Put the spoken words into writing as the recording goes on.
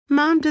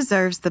Mom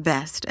deserves the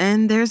best,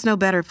 and there's no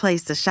better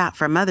place to shop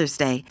for Mother's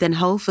Day than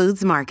Whole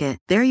Foods Market.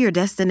 They're your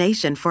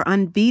destination for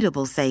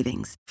unbeatable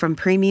savings, from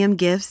premium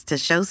gifts to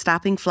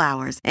show-stopping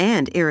flowers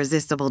and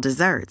irresistible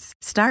desserts.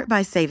 Start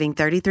by saving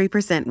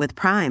 33% with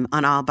Prime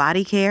on all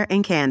body care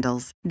and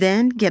candles.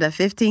 Then get a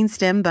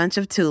 15-stem bunch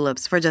of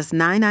tulips for just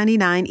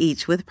 $9.99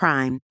 each with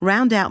Prime.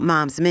 Round out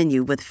Mom's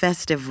menu with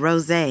festive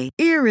rosé,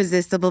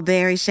 irresistible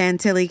berry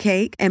chantilly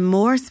cake, and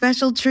more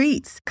special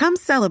treats. Come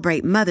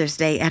celebrate Mother's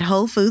Day at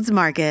Whole Foods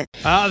Market.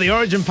 The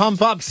Origin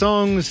pump-up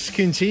songs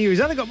continue. He's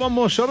only got one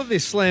more shot at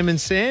this, Slam and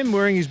Sam,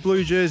 wearing his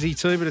blue jersey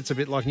too, but it's a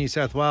bit like New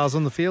South Wales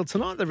on the field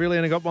tonight. They've really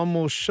only got one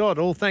more shot,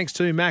 all thanks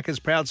to Macca's,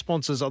 proud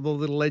sponsors of the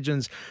Little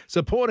Legends,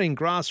 supporting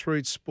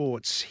grassroots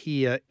sports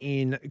here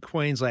in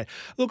Queensland.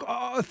 Look,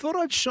 I thought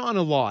I'd shine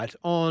a light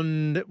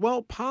on,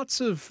 well,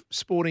 parts of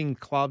sporting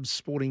clubs,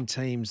 sporting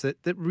teams that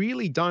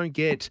really don't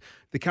get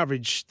the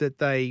coverage that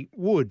they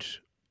would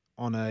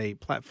on a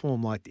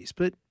platform like this,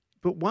 but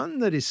one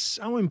that is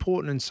so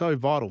important and so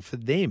vital for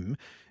them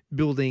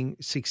building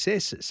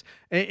successes.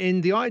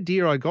 And the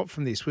idea I got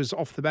from this was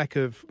off the back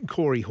of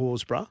Corey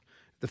Horsburgh,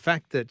 the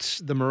fact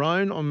that the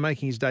Maroon, on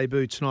making his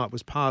debut tonight,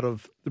 was part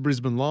of the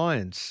Brisbane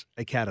Lions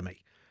Academy.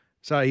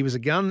 So he was a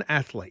gun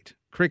athlete,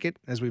 cricket,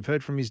 as we've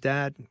heard from his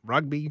dad,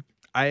 rugby,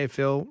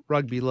 AFL,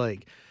 rugby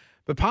league,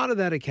 but part of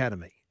that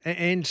academy.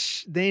 And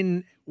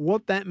then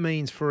what that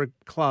means for a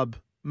club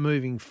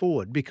moving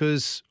forward,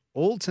 because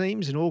all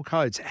teams and all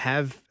codes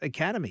have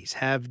academies,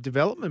 have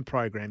development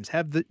programs,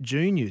 have the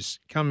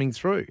juniors coming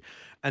through.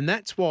 And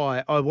that's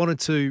why I wanted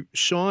to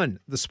shine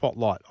the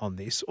spotlight on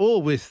this,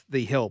 all with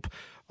the help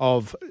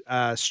of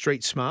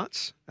Street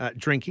Smarts.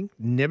 Drinking,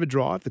 never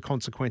drive. The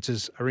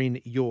consequences are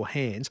in your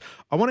hands.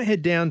 I want to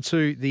head down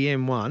to the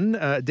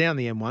M1, down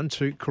the M1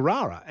 to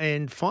Carrara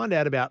and find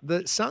out about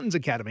the Suns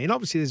Academy. And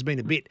obviously there's been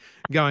a bit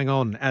going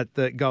on at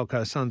the Gold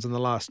Coast Suns in the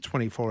last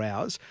 24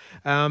 hours,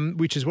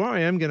 which is where I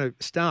am going to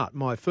start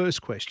my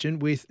first question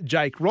with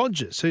Jake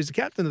Rodgers, who's the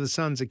captain of the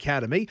Suns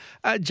Academy.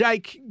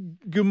 Jake,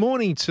 good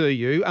morning to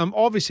you.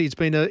 Obviously it's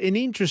been an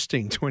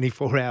interesting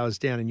 24 hours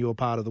down in your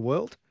part of the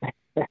world.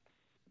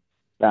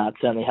 It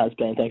certainly has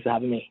been. Thanks for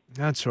having me.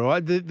 That's all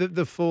right.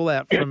 The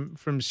fallout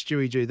from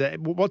Stewie G.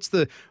 What's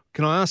the?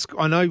 Can I ask?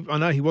 I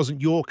know he wasn't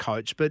your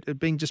coach, but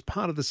being just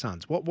part of the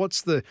Suns,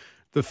 what's the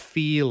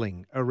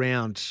feeling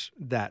around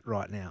that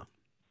right now?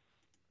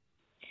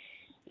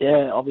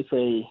 Yeah,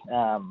 obviously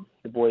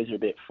the boys are a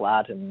bit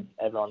flat, and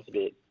everyone's a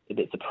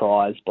bit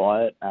surprised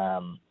by it.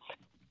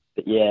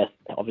 But yeah,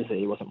 obviously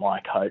he wasn't my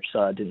coach,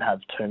 so I didn't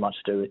have too much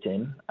to do with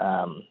him.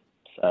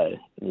 So,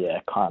 yeah,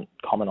 can't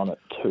comment on it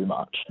too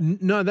much.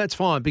 No, that's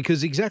fine,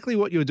 because exactly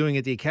what you're doing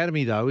at the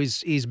academy, though,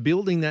 is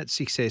building that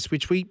success,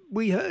 which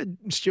we heard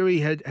Stewie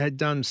had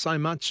done so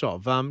much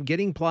of,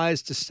 getting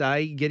players to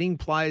stay, getting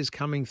players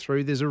coming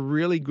through. There's a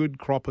really good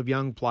crop of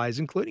young players,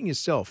 including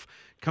yourself,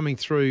 coming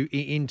through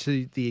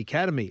into the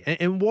academy.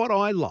 And what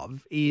I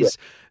love is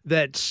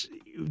that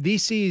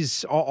this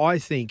is, I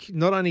think,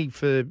 not only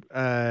for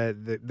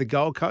the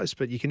Gold Coast,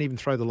 but you can even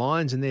throw the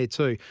Lions in there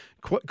too.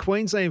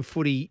 Queensland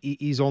footy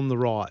is on the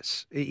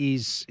rise,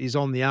 is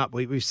on the up.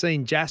 We've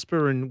seen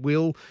Jasper and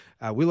Will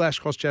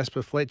Ashcroft,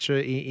 Jasper Fletcher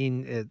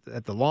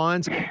at the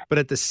Lions, but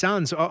at the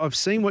Suns, I've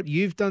seen what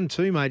you've done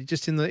too, mate.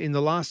 Just in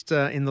the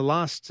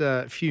last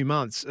few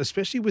months,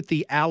 especially with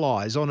the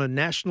Allies on a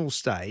national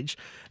stage.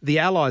 The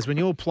Allies, when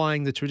you're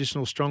playing the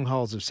traditional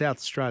strongholds of South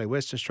Australia,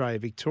 West Australia,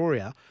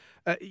 Victoria.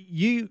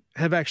 You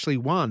have actually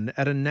won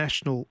at a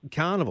national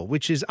carnival,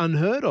 which is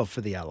unheard of for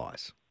the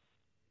Allies.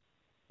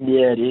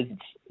 Yeah, it is.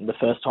 It's the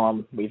first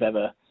time we've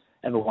ever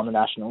won a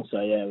national.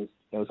 So, yeah,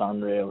 it was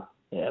unreal.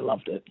 Yeah, I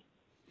loved it.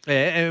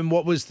 Yeah, and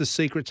what was the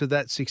secret to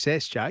that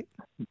success, Jake?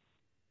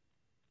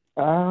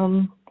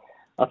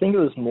 I think it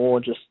was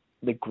more just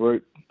the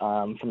group,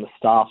 from the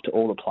staff to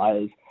all the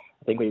players.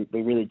 I think we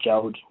really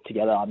gelled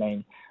together. I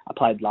mean, I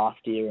played last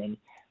year, and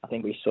I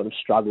think we sort of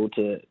struggled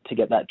to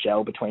get that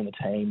gel between the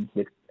team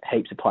with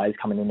heaps of players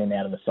coming in and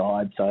out of the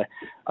side. So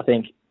I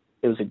think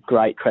it was a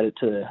great credit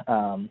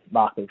to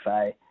Mark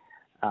McVeigh,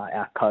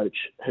 our coach,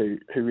 who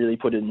really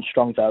put in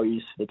strong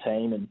values for the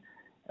team, and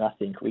I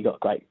think we got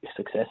great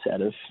success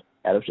out of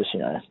just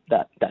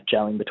that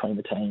gelling between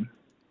the team.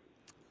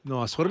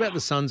 Nice. What about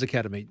the Suns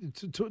Academy?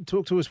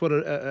 Talk to us what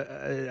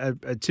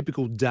a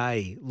typical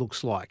day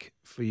looks like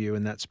for you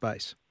in that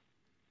space.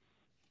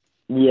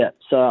 Yeah,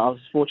 so I was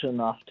fortunate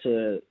enough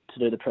to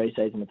do the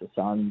pre-season with the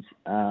Suns,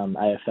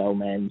 AFL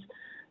men's.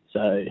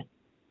 So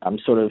I'm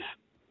sort of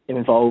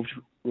involved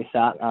with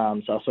that.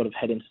 So I sort of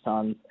head into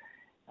Suns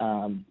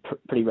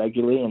pretty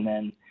regularly, and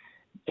then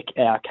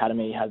our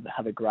academy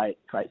have a great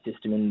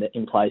system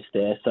in place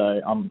there.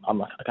 So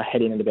I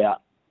head in at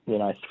about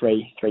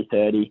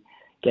 3:30,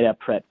 get our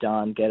prep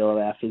done, get all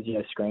our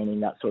physio screening,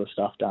 that sort of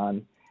stuff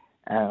done,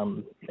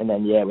 and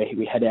then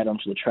we head out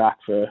onto the track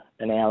for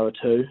an hour or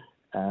two.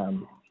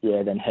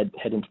 Then head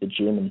into the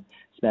gym and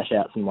smash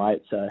out some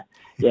weight. So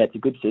yeah, it's a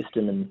good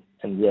system, and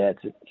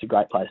it's a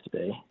great place to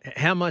be.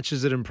 How much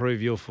does it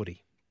improve your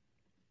footy?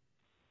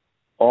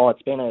 Oh,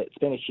 it's been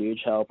a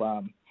huge help.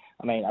 I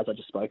I mean, as I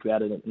just spoke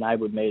about it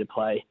enabled me to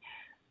play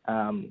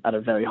at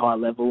a very high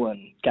level and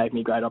gave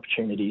me great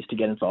opportunities to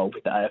get involved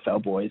with the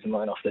AFL boys and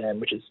learn off them,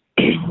 which is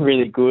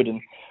really good.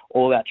 And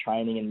all our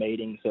training and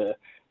meetings are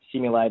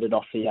simulated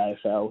off the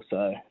AFL.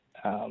 So,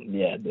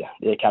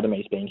 the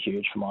academy's been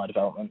huge for my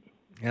development.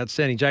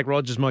 Outstanding. Jake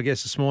Rodgers, my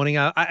guest this morning.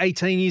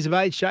 18 years of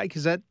age, Jake,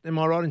 am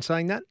I right in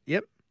saying that?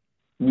 Yep.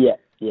 Yeah,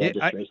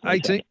 just recently.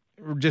 18.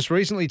 Just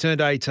recently turned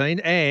 18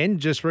 and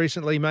just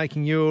recently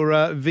making your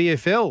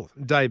VFL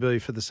debut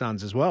for the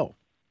Suns as well.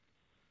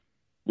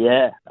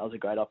 Yeah, that was a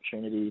great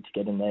opportunity to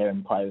get in there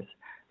and play with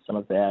some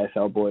of the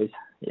AFL boys.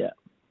 Yeah.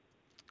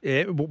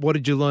 Yeah. What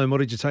did you learn? What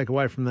did you take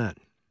away from that?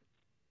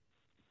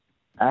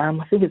 I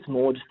think it's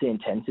more just the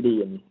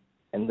intensity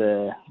and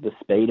the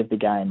speed of the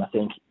game. I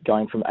think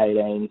going from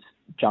 18s,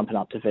 jumping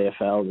up to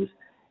VFL was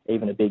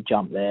even a big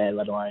jump there,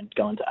 let alone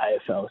going to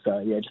AFL. So,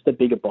 yeah, just the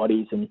bigger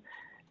bodies and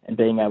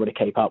being able to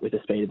keep up with the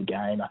speed of the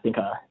game. I think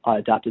I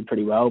adapted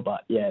pretty well,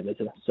 but, yeah, there's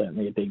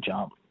certainly a big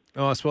jump.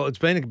 Nice. Well, it's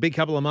been a big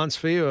couple of months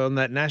for you on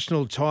that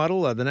national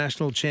title, the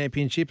national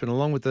championship, and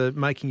along with the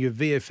making your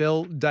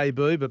VFL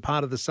debut, but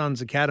part of the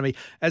Suns Academy.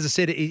 As I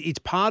said, it's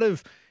part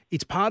of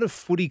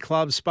footy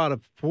clubs, part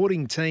of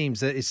sporting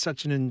teams that is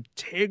such an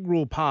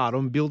integral part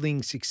on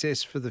building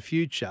success for the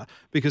future,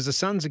 because the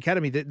Suns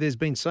Academy, there's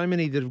been so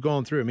many that have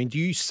gone through. I mean, do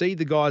you see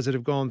the guys that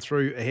have gone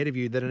through ahead of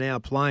you that are now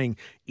playing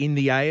in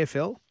the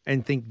AFL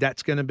and think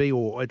that's going to be,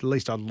 or at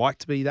least I'd like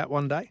to be that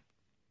one day?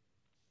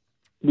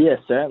 Yeah,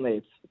 certainly.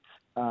 It's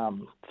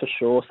for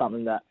sure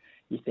something that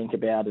you think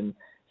about, and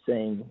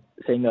seeing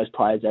those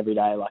players every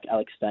day, like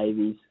Alex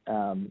Davies,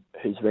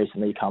 who's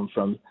recently come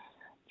from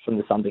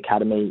the Suns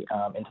Academy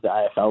into the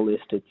AFL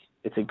list.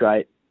 It's a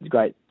great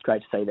to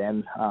see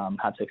them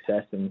have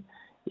success, and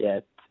yeah,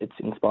 it's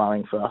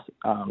inspiring for us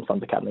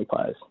Suns Academy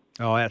players.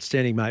 Oh,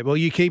 outstanding, mate. Well,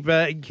 you keep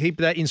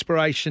that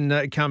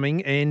inspiration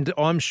coming, and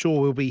I'm sure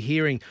we'll be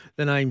hearing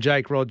the name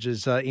Jake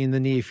Rodgers in the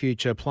near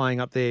future playing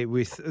up there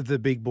with the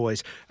big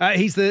boys.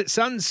 He's the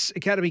Suns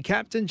Academy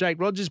captain. Jake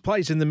Rodgers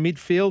plays in the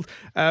midfield.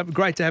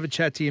 Great to have a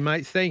chat to you,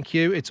 mate. Thank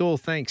you. It's all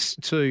thanks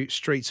to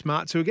Street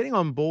Smarts, who are getting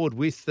on board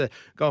with the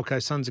Gold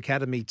Coast Suns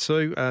Academy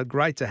too.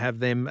 Great to have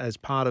them as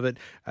part of it.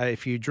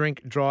 If you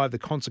drink, drive, the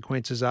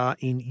consequences are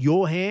in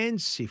your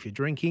hands. If you're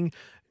drinking,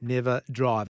 never drive.